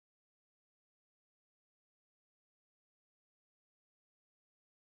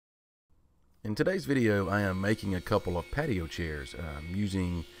In today's video, I am making a couple of patio chairs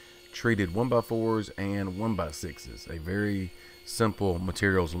using treated 1x4s and 1x6s, a very simple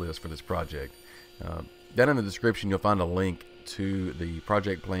materials list for this project. Down in the description, you'll find a link to the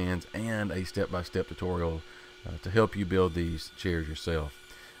project plans and a step-by-step tutorial to help you build these chairs yourself.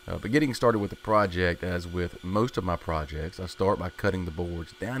 But getting started with the project, as with most of my projects, I start by cutting the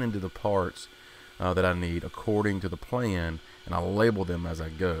boards down into the parts that I need according to the plan, and I'll label them as I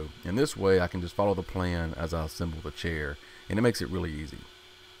go. And this way I can just follow the plan as I assemble the chair, and it makes it really easy.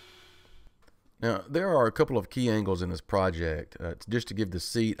 Now, there are a couple of key angles in this project, just to give the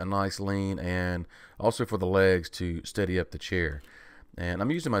seat a nice lean and also for the legs to steady up the chair. And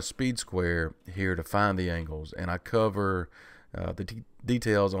I'm using my speed square here to find the angles, and I cover the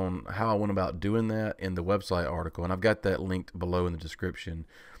details on how I went about doing that in the website article, and I've got that linked below in the description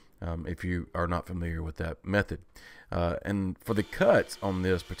if you are not familiar with that method. And for the cuts on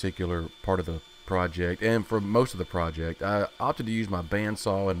this particular part of the project, and for most of the project, I opted to use my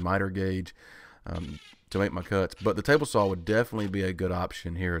bandsaw and miter gauge to make my cuts, but the table saw would definitely be a good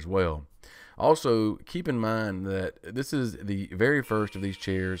option here as well. Also, keep in mind that this is the very first of these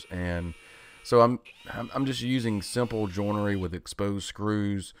chairs, and so I'm just using simple joinery with exposed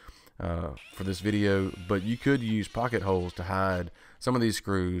screws for this video, but you could use pocket holes to hide some of these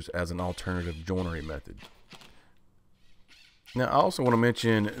screws as an alternative joinery method. Now, I also want to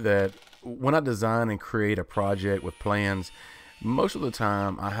mention that when I design and create a project with plans, most of the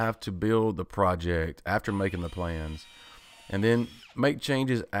time I have to build the project after making the plans and then make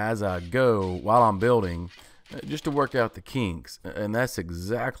changes as I go while I'm building, just to work out the kinks. And that's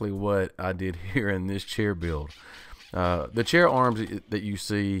exactly what I did here in this chair build. The chair arms that you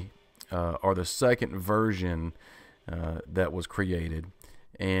see are the second version that was created,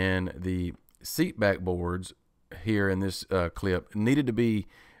 and the seat back boards here in this clip needed to be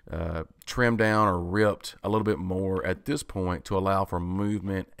trimmed down or ripped a little bit more at this point to allow for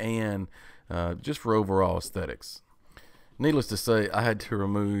movement and just for overall aesthetics. Needless to say, I had to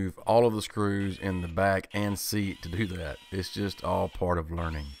remove all of the screws in the back and seat to do that. It's just all part of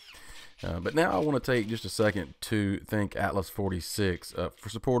learning. But now I want to take just a second to thank Atlas 46 for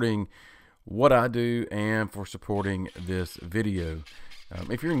supporting what I do and for supporting this video.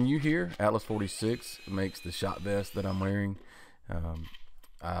 If you're new here, Atlas 46 makes the shop vest that I'm wearing.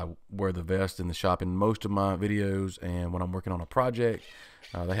 I wear the vest in the shop in most of my videos, and when I'm working on a project,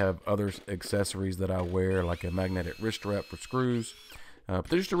 they have other accessories that I wear, like a magnetic wrist strap for screws. But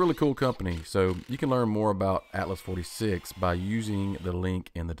they're just a really cool company, so you can learn more about Atlas 46 by using the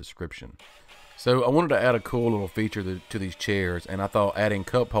link in the description. So I wanted to add a cool little feature to these chairs, and I thought adding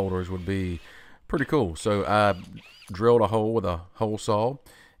cup holders would be pretty cool. So I drilled a hole with a hole saw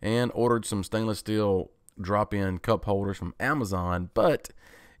and ordered some stainless steel drop-in cup holders from Amazon, but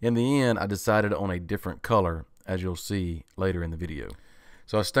in the end I decided on a different color, as you'll see later in the video.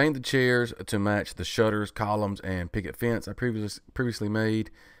 So I stained the chairs to match the shutters, columns, and picket fence I previously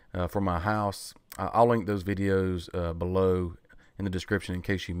made for my house. I'll link those videos below in the description in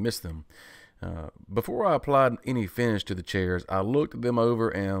case you missed them. Before I applied any finish to the chairs, I looked them over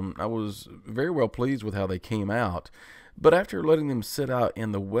and I was very well pleased with how they came out. But after letting them sit out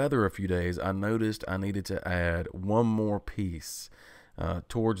in the weather a few days, I noticed I needed to add one more piece.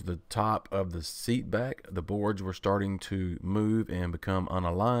 Towards the top of the seat back, the boards were starting to move and become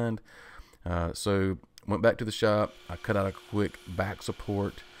unaligned. So went back to the shop, I cut out a quick back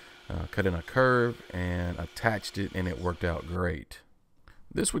support, cut in a curve, and attached it, and it worked out great.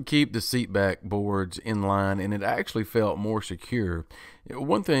 This would keep the seat back boards in line, and it actually felt more secure.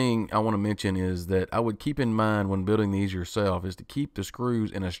 One thing I want to mention is that I would keep in mind when building these yourself is to keep the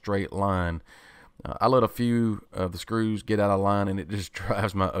screws in a straight line. I let a few of the screws get out of line, and it just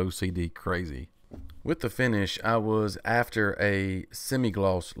drives my OCD crazy. With the finish, I was after a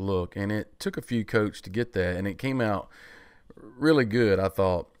semi-gloss look, and it took a few coats to get that, and it came out really good, I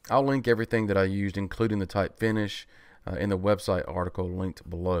thought. I'll link everything that I used, including the type finish, in the website article linked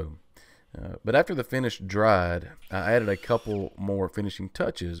below. But after the finish dried, I added a couple more finishing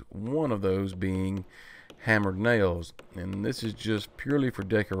touches, one of those being hammered nails, and this is just purely for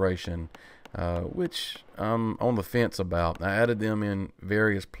decoration, which I'm on the fence about. I added them in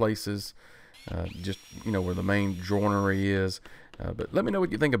various places, just where the main joinery is, but let me know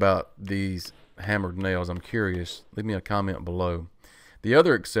what you think about these hammered nails. I'm curious. Leave me a comment below. The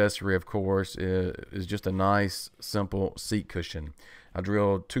other accessory, of course, is just a nice, simple seat cushion. I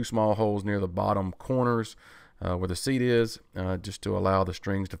drilled 2 small holes near the bottom corners where the seat is, just to allow the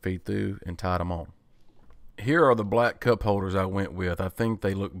strings to feed through, and tied them on. Here are the black cup holders I went with. I think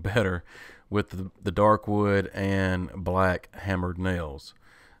they look better with the dark wood and black hammered nails.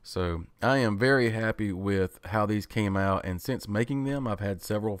 So I am very happy with how these came out, and since making them, I've had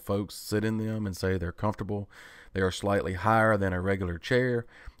several folks sit in them and say they're comfortable. They are slightly higher than a regular chair,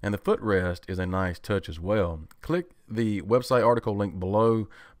 and the footrest is a nice touch as well. Click the website article link below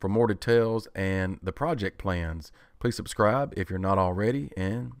for more details and the project plans. Please subscribe if you're not already,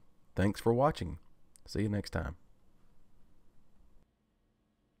 and thanks for watching. See you next time.